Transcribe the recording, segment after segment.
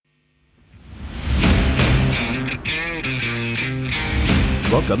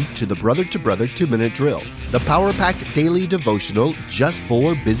Welcome to the Brother to Brother 2-Minute Drill, the power-packed daily devotional just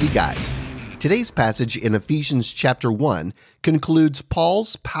for busy guys. Today's passage in Ephesians chapter 1 concludes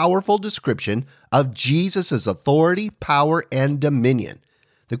Paul's powerful description of Jesus' authority, power, and dominion.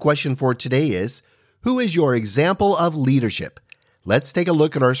 The question for today is, who is your example of leadership? Let's take a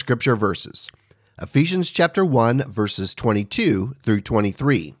look at our scripture verses. Ephesians chapter 1, verses 22 through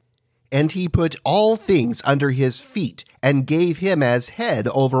 23. And he put all things under his feet, and gave him as head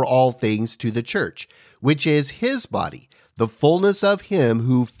over all things to the church, which is his body, the fullness of him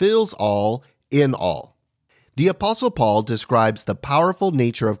who fills all in all. The Apostle Paul describes the powerful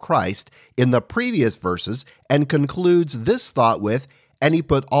nature of Christ in the previous verses and concludes this thought with, and he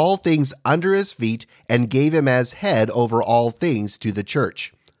put all things under his feet, and gave him as head over all things to the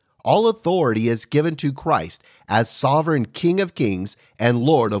church. All authority is given to Christ as sovereign King of Kings and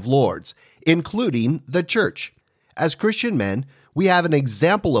Lord of Lords, including the church. As Christian men, we have an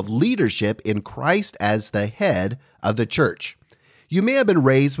example of leadership in Christ as the head of the church. You may have been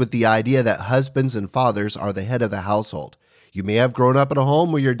raised with the idea that husbands and fathers are the head of the household. You may have grown up in a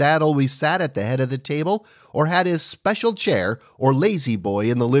home where your dad always sat at the head of the table or had his special chair or lazy boy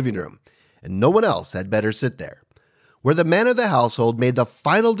in the living room, and no one else had better sit there, where the man of the household made the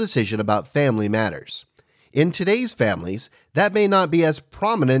final decision about family matters. In today's families, that may not be as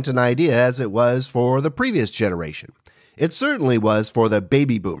prominent an idea as it was for the previous generation. It certainly was for the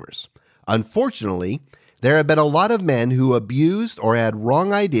baby boomers. Unfortunately, there have been a lot of men who abused or had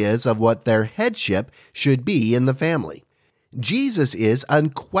wrong ideas of what their headship should be in the family. Jesus is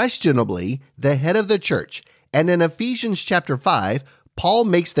unquestionably the head of the church, and in Ephesians chapter 5, Paul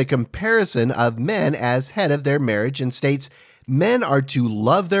makes the comparison of men as head of their marriage and states, men are to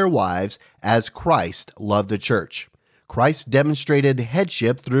love their wives as Christ loved the church. Christ demonstrated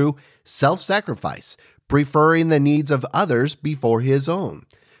headship through self-sacrifice, preferring the needs of others before his own.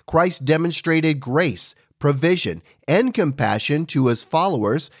 Christ demonstrated grace, provision, and compassion to his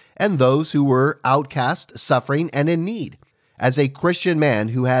followers and those who were outcast, suffering, and in need. As a Christian man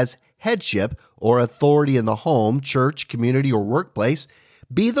who has headship or authority in the home, church, community, or workplace,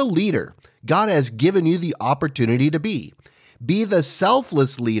 be the leader God has given you the opportunity to be. Be the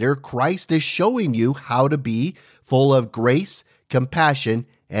selfless leader Christ is showing you how to be, full of grace, compassion,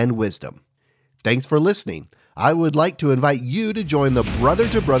 and wisdom. Thanks for listening. I would like to invite you to join the Brother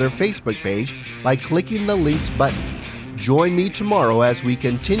to Brother Facebook page by clicking the links button. Join me tomorrow as we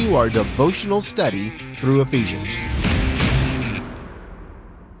continue our devotional study through Ephesians.